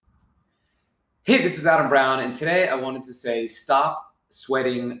Hey, this is Adam Brown, and today I wanted to say stop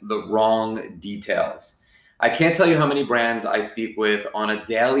sweating the wrong details. I can't tell you how many brands I speak with on a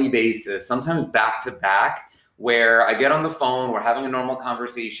daily basis, sometimes back to back, where I get on the phone, we're having a normal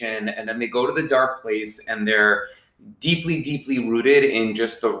conversation, and then they go to the dark place and they're deeply, deeply rooted in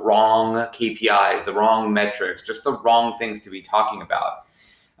just the wrong KPIs, the wrong metrics, just the wrong things to be talking about.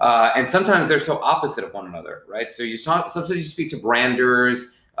 And sometimes they're so opposite of one another, right? So sometimes you speak to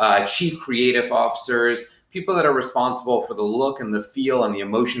branders, chief creative officers, people that are responsible for the look and the feel and the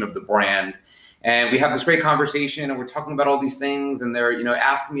emotion of the brand. And we have this great conversation and we're talking about all these things and they're,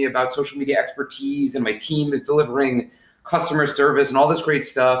 asking me about social media expertise and my team is delivering customer service and all this great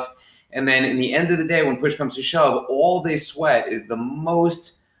stuff. And then in the end of the day, when push comes to shove, all they sweat is the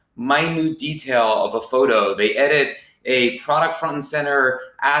most minute detail of a photo. They edit a product front and center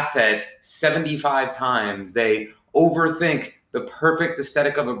asset 75 times. They overthink the perfect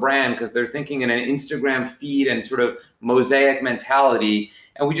aesthetic of a brand because they're thinking in an Instagram feed and sort of mosaic mentality.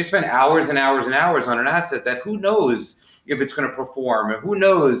 And we just spend hours and hours and hours on an asset that who knows if it's going to perform, or who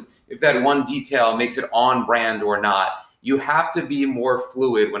knows if that one detail makes it on brand or not. You have to be more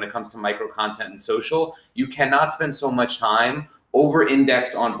fluid when it comes to micro content and social. You cannot spend so much time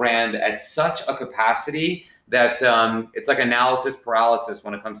over-indexed on brand at such a capacity that it's like analysis paralysis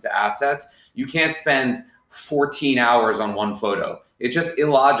when it comes to assets. You can't spend 14 hours on one photo. It's just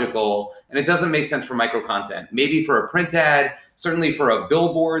illogical and it doesn't make sense for micro content. Maybe for a print ad, certainly for a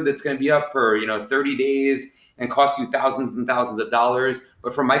billboard that's going to be up for 30 days and cost you thousands and thousands of dollars.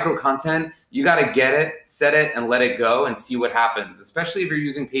 But for micro content, you got to get it, set it, and let it go and see what happens. Especially if you're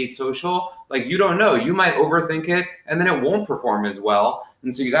using paid social, like you don't know, you might overthink it and then it won't perform as well.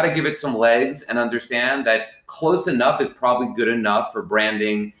 And so you got to give it some legs and understand that close enough is probably good enough for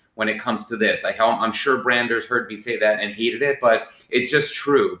branding when it comes to this. I'm sure branders heard me say that and hated it, but it's just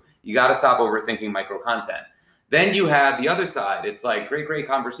true. You got to stop overthinking micro content. Then you have the other side. It's like great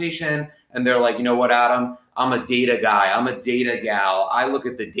conversation. And they're like, you know what, Adam, I'm a data guy. I'm a data gal. I look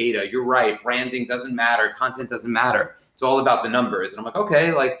at the data. You're right. Branding doesn't matter. Content doesn't matter. It's all about the numbers. And I'm like,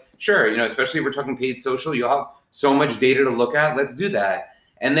 okay, like, sure. Especially if we're talking paid social, you'll have so much data to look at. Let's do that.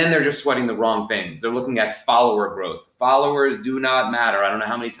 And then they're just sweating the wrong things. They're looking at follower growth. Followers do not matter. I don't know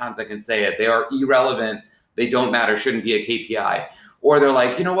how many times I can say it. They are irrelevant. They don't matter. Shouldn't be a KPI. Or they're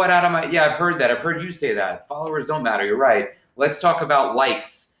like, you know what, Adam? I've heard that. I've heard you say that. Followers don't matter. You're right. Let's talk about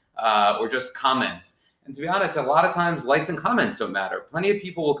likes or just comments. And to be honest, a lot of times likes and comments don't matter. Plenty of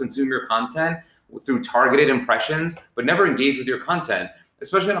people will consume your content through targeted impressions, but never engage with your content,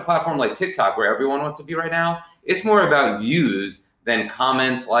 especially on a platform like TikTok where everyone wants to be right now. It's more about views than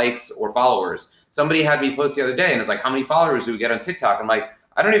comments, likes, or followers. Somebody had me post the other day and it's like, how many followers do we get on TikTok? I'm like,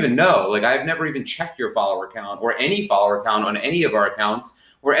 I don't even know. Like, I've never even checked your follower count or any follower count on any of our accounts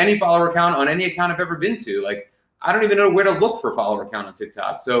or any follower count on any account I've ever been to. Like, I don't even know where to look for follower count on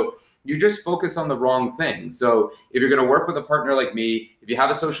TikTok. So you just focus on the wrong thing. So if you're going to work with a partner like me, if you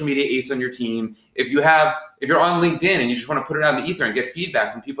have a social media ace on your team, if you're on LinkedIn and you just want to put it out in the ether and get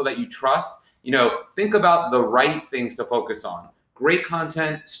feedback from people that you trust, think about the right things to focus on. Great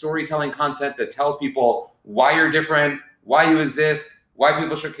content, storytelling content that tells people why you're different, why you exist, why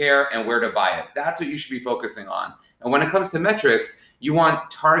people should care, and where to buy it. That's what you should be focusing on. And when it comes to metrics, you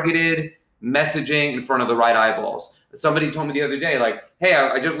want targeted messaging in front of the right eyeballs. Somebody told me the other day, like, hey,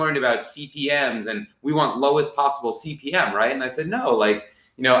 I just learned about CPMs and we want lowest possible CPM, right? And I said, no,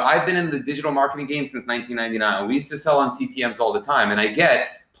 I've been in the digital marketing game since 1999. We used to sell on CPMs all the time. And I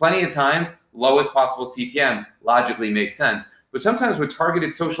get plenty of times lowest possible CPM logically makes sense. But sometimes with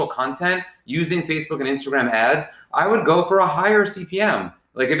targeted social content using Facebook and Instagram ads, I would go for a higher CPM.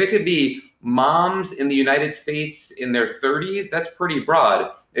 Like if it could be moms in the United States in their 30s, that's pretty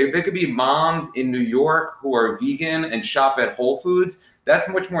broad. If it could be moms in New York who are vegan and shop at Whole Foods, that's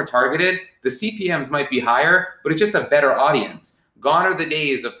much more targeted. The CPMs might be higher, but it's just a better audience. Gone are the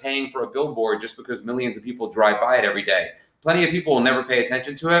days of paying for a billboard just because millions of people drive by it every day. Plenty of people will never pay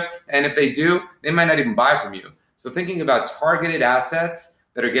attention to it. And if they do, they might not even buy from you. So thinking about targeted assets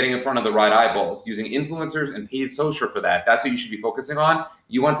that are getting in front of the right eyeballs, using influencers and paid social for that. That's what you should be focusing on.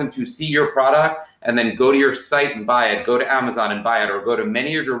 You want them to see your product and then go to your site and buy it, go to Amazon and buy it, or go to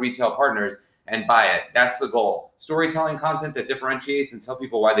many of your retail partners and buy it. That's the goal. Storytelling content that differentiates and tell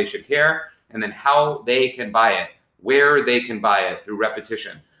people why they should care, and then how they can buy it, where they can buy it through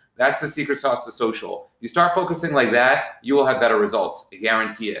repetition. That's the secret sauce to social. You start focusing like that, you will have better results. I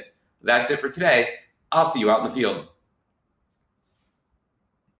guarantee it. That's it for today. I'll see you out in the field.